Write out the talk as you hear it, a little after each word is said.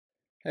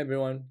Hey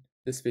everyone,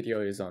 this video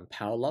is on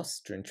power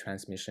loss during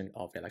transmission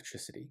of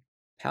electricity.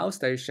 Power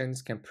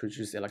stations can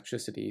produce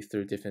electricity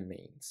through different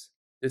means.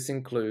 This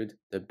include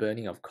the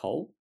burning of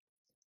coal,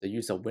 the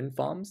use of wind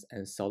farms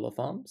and solar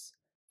farms,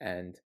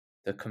 and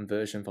the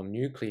conversion from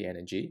nuclear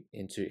energy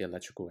into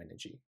electrical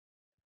energy.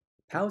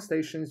 Power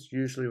stations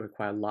usually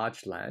require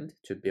large land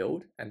to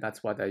build, and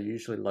that's why they're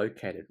usually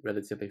located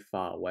relatively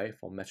far away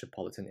from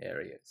metropolitan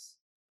areas.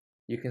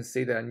 You can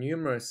see there are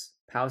numerous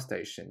power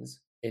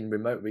stations in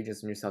remote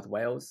regions of New South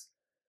Wales,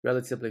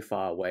 relatively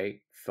far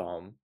away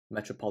from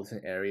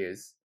metropolitan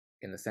areas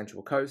in the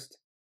Central Coast,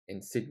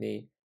 in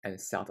Sydney, and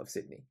south of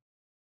Sydney.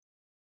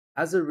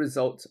 As a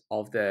result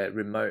of their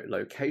remote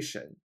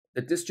location,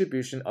 the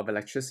distribution of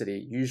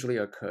electricity usually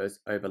occurs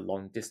over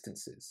long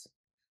distances.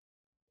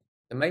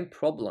 The main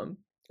problem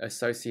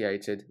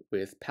associated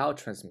with power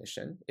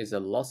transmission is a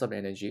loss of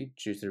energy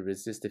due to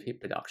resistive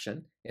heat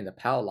production in the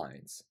power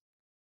lines.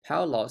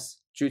 Power loss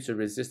due to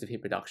resistive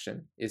heat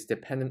production is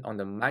dependent on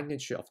the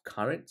magnitude of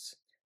current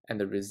and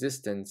the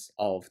resistance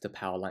of the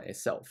power line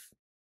itself.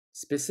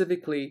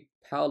 Specifically,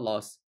 power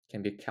loss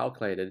can be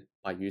calculated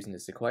by using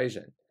this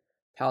equation.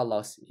 Power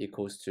loss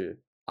equals to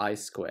I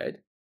squared,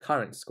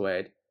 current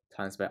squared,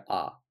 times by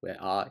R,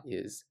 where R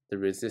is the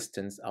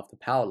resistance of the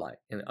power line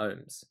in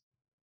ohms.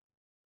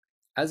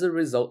 As a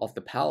result of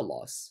the power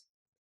loss,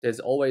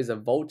 there's always a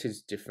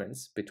voltage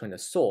difference between the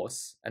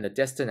source and the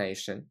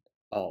destination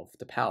of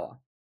the power.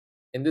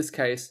 In this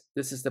case,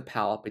 this is the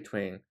power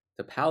between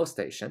the power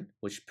station,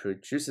 which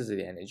produces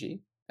the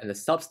energy, and the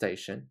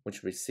substation,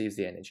 which receives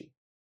the energy.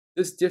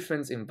 This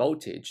difference in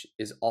voltage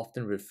is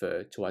often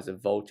referred to as a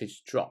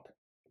voltage drop.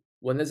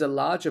 When there's a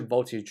larger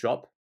voltage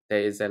drop,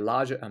 there is a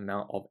larger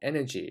amount of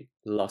energy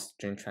lost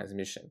during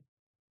transmission.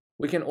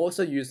 We can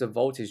also use the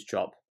voltage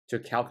drop to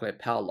calculate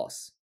power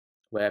loss,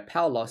 where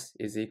power loss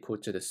is equal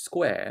to the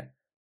square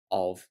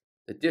of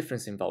the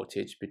difference in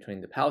voltage between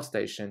the power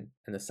station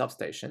and the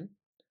substation.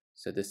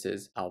 So this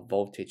is our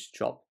voltage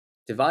drop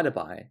divided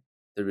by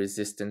the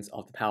resistance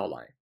of the power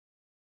line.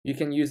 You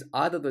can use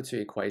either of the two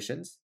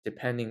equations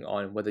depending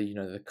on whether you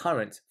know the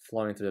current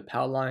flowing through the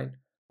power line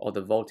or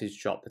the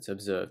voltage drop that's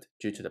observed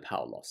due to the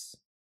power loss.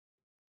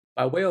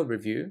 By way of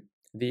review,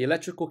 the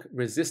electrical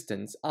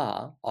resistance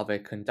R of a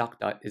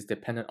conductor is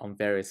dependent on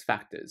various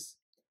factors.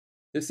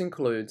 This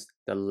includes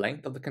the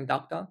length of the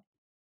conductor.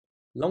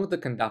 Longer the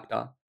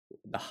conductor,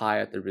 the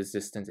higher the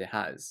resistance it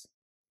has.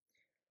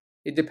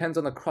 It depends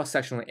on the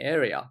cross-sectional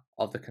area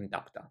of the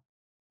conductor.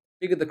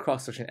 Bigger the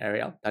cross-section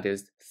area, that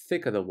is,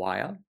 thicker the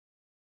wire,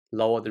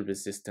 lower the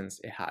resistance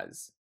it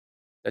has.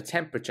 The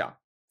temperature.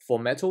 For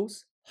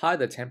metals, higher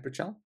the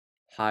temperature,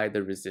 higher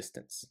the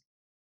resistance.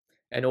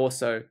 And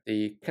also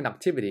the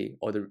conductivity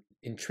or the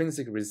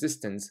intrinsic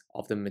resistance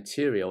of the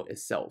material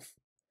itself.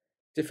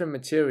 Different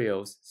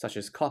materials, such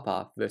as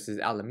copper versus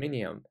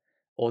aluminium,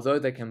 although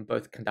they can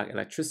both conduct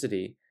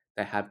electricity,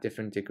 they have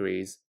different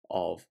degrees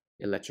of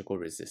electrical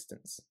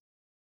resistance.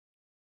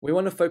 We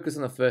want to focus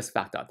on the first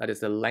factor, that is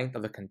the length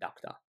of the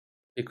conductor,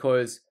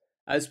 because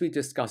as we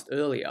discussed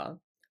earlier,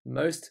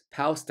 most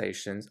power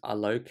stations are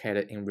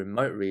located in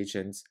remote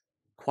regions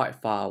quite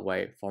far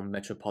away from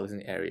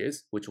metropolitan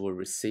areas which will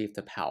receive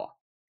the power.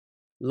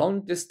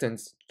 Long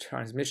distance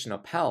transmission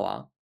of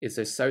power is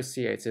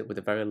associated with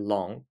a very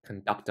long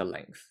conductor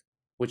length,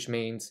 which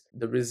means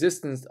the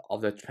resistance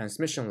of the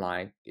transmission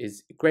line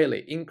is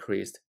greatly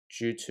increased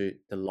due to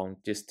the long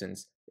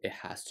distance it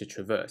has to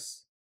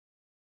traverse.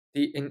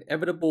 The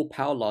inevitable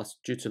power loss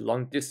due to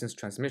long distance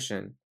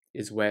transmission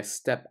is where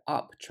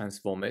step-up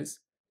transformers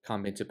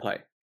come into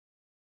play.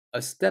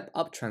 A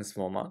step-up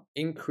transformer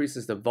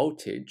increases the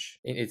voltage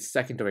in its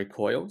secondary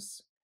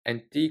coils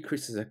and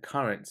decreases the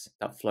currents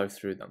that flow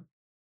through them.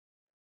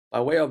 By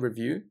way of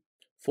review,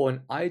 for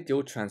an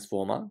ideal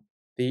transformer,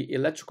 the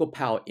electrical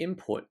power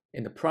input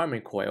in the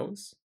primary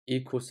coils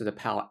equals to the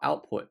power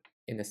output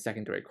in the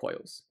secondary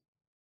coils.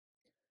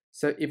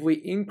 So if we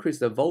increase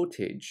the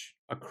voltage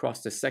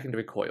across the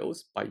secondary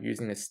coils by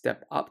using a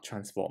step-up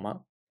transformer,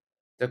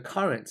 the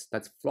current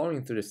that's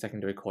flowing through the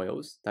secondary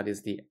coils, that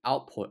is the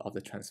output of the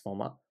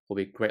transformer, will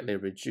be greatly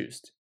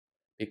reduced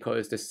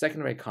because the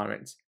secondary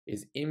current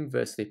is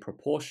inversely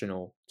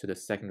proportional to the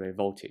secondary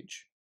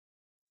voltage.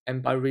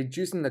 And by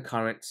reducing the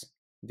current,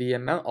 the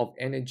amount of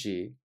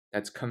energy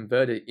that's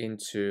converted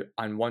into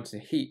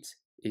unwanted heat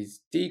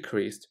is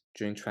decreased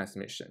during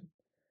transmission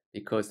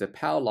because the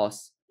power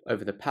loss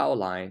over the power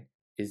line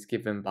is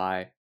given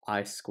by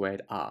I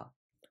squared R,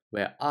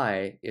 where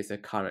I is the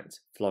current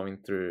flowing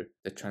through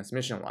the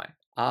transmission line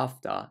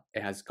after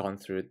it has gone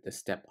through the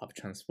step-up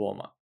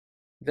transformer.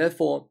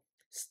 Therefore,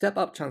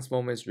 step-up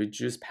transformers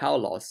reduce power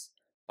loss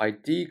by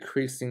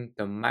decreasing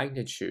the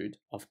magnitude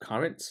of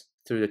current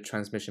through the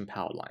transmission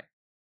power line.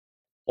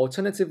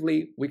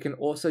 Alternatively, we can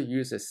also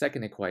use a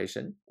second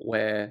equation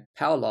where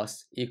power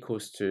loss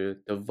equals to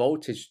the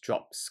voltage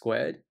drop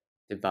squared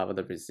divided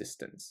by the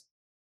resistance.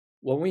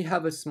 When we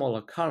have a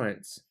smaller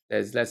current,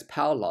 there's less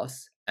power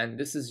loss, and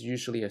this is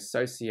usually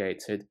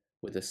associated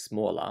with a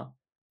smaller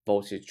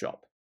voltage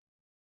drop.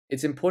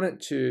 It's important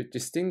to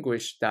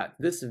distinguish that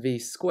this V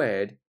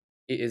squared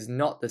is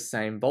not the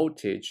same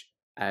voltage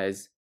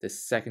as the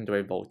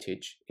secondary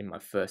voltage in my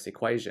first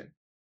equation.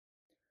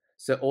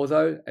 So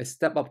although a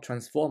step-up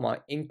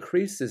transformer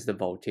increases the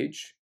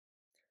voltage,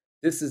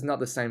 this is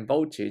not the same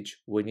voltage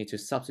we need to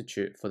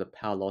substitute for the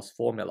power loss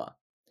formula.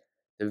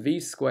 The V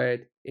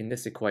squared in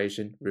this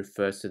equation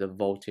refers to the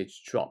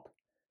voltage drop.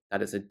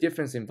 That is a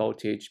difference in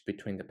voltage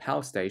between the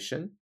power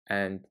station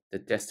and the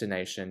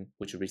destination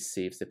which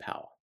receives the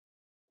power.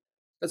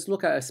 Let's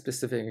look at a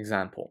specific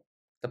example.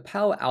 The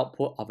power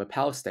output of a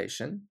power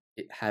station,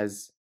 it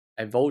has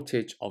a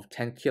voltage of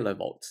 10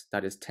 kilovolts,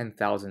 that is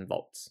 10,000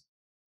 volts.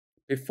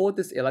 Before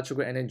this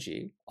electrical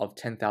energy of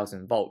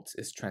 10,000 volts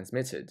is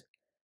transmitted,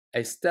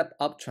 a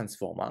step-up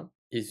transformer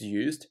is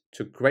used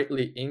to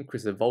greatly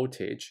increase the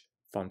voltage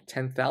from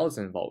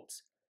 10,000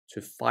 volts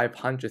to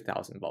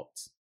 500,000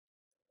 volts.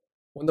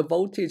 When the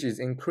voltage is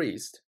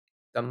increased,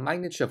 the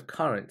magnitude of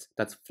current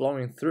that's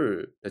flowing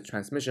through the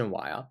transmission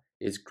wire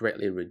is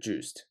greatly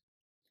reduced.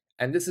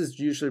 And this is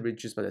usually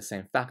reduced by the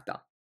same factor.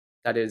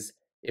 That is,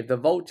 if the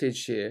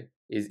voltage here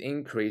is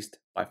increased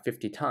by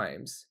 50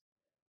 times,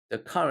 the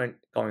current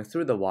going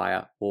through the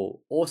wire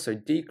will also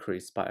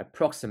decrease by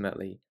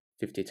approximately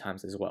 50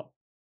 times as well.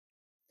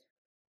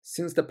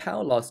 Since the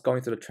power loss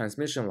going through the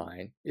transmission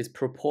line is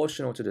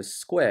proportional to the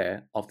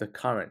square of the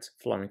current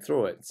flowing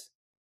through it,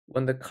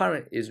 when the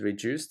current is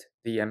reduced,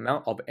 the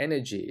amount of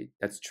energy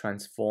that's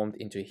transformed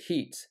into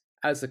heat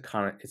as the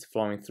current is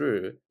flowing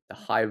through the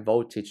high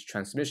voltage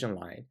transmission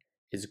line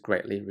is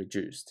greatly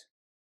reduced.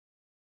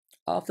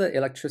 After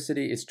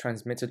electricity is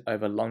transmitted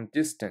over long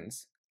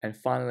distance and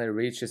finally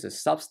reaches a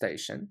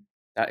substation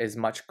that is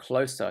much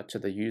closer to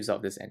the user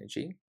of this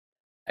energy,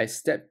 a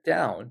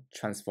step-down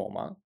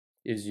transformer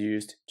is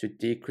used to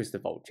decrease the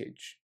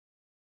voltage.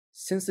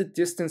 Since the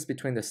distance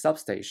between the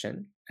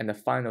substation and the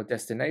final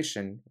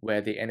destination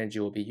where the energy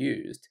will be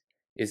used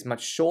is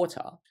much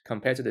shorter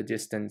compared to the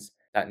distance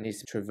that needs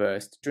to be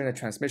traversed during the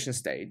transmission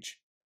stage,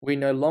 we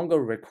no longer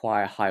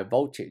require high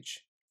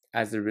voltage,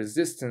 as the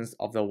resistance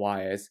of the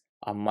wires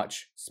are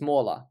much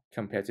smaller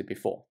compared to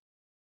before.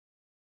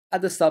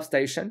 At the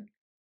substation,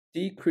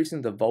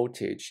 decreasing the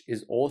voltage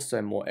is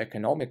also more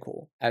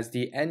economical, as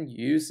the end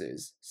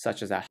users,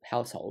 such as our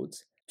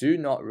households, do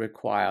not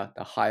require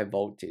the high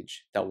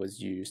voltage that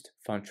was used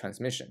from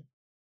transmission.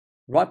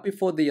 Right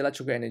before the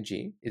electrical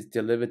energy is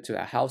delivered to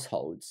our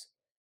households,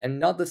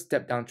 another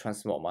step-down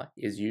transformer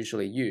is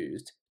usually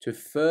used to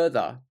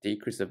further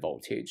decrease the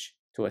voltage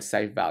to a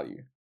safe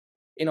value.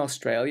 In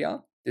Australia,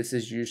 this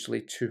is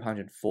usually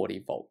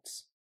 240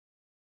 volts.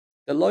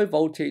 The low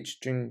voltage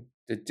during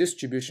the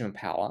distribution of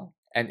power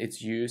and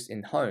its use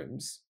in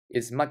homes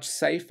is much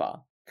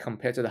safer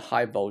compared to the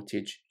high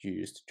voltage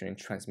used during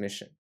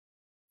transmission.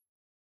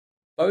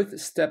 Both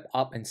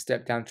step-up and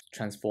step-down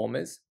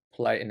transformers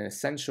play an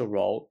essential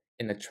role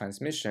in the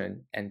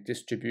transmission and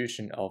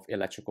distribution of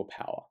electrical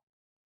power.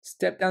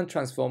 Step-down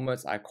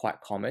transformers are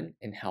quite common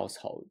in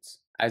households,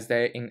 as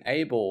they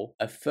enable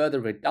a further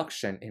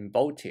reduction in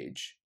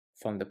voltage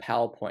from the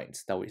power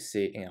points that we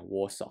see in our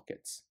wall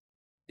sockets.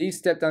 These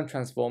step-down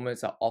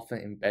transformers are often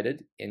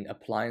embedded in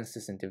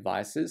appliances and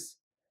devices.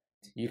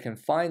 You can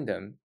find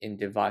them in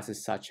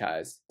devices such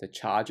as the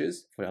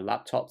chargers for your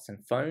laptops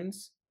and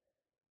phones,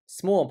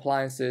 small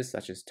appliances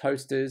such as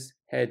toasters,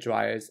 hair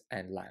dryers,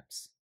 and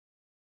lamps.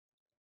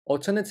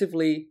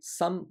 Alternatively,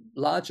 some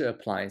larger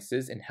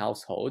appliances in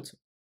households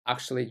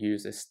actually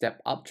use a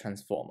step-up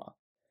transformer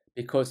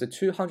because the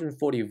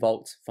 240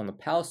 volts from the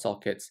power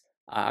sockets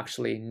are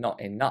actually not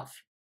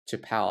enough to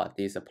power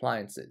these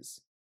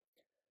appliances.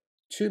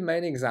 Two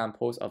main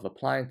examples of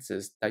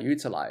appliances that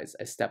utilize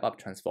a step-up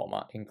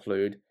transformer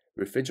include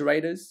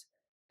refrigerators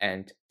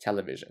and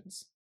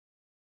televisions.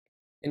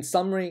 In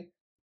summary,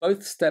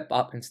 both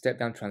step-up and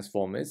step-down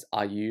transformers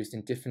are used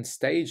in different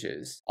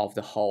stages of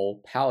the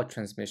whole power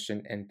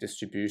transmission and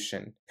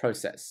distribution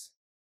process.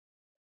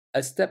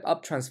 A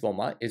step-up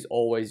transformer is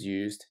always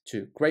used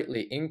to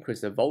greatly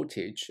increase the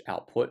voltage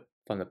output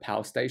from the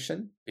power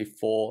station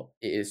before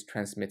it is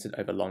transmitted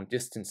over long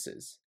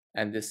distances,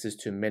 and this is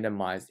to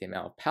minimize the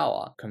amount of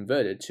power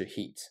converted to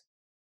heat.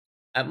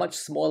 At much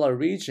smaller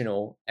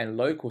regional and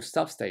local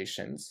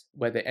substations,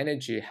 where the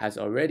energy has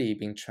already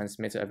been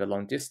transmitted over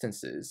long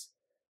distances,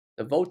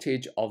 the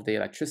voltage of the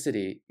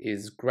electricity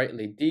is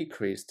greatly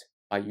decreased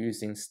by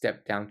using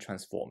step-down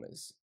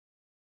transformers.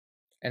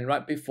 And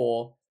right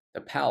before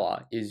the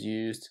power is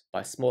used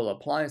by small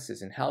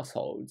appliances in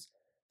households,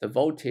 the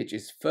voltage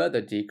is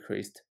further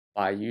decreased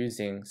by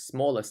using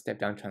smaller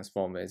step-down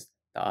transformers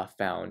that are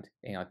found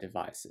in our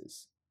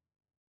devices.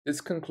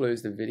 This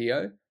concludes the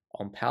video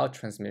on power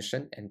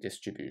transmission and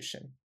distribution.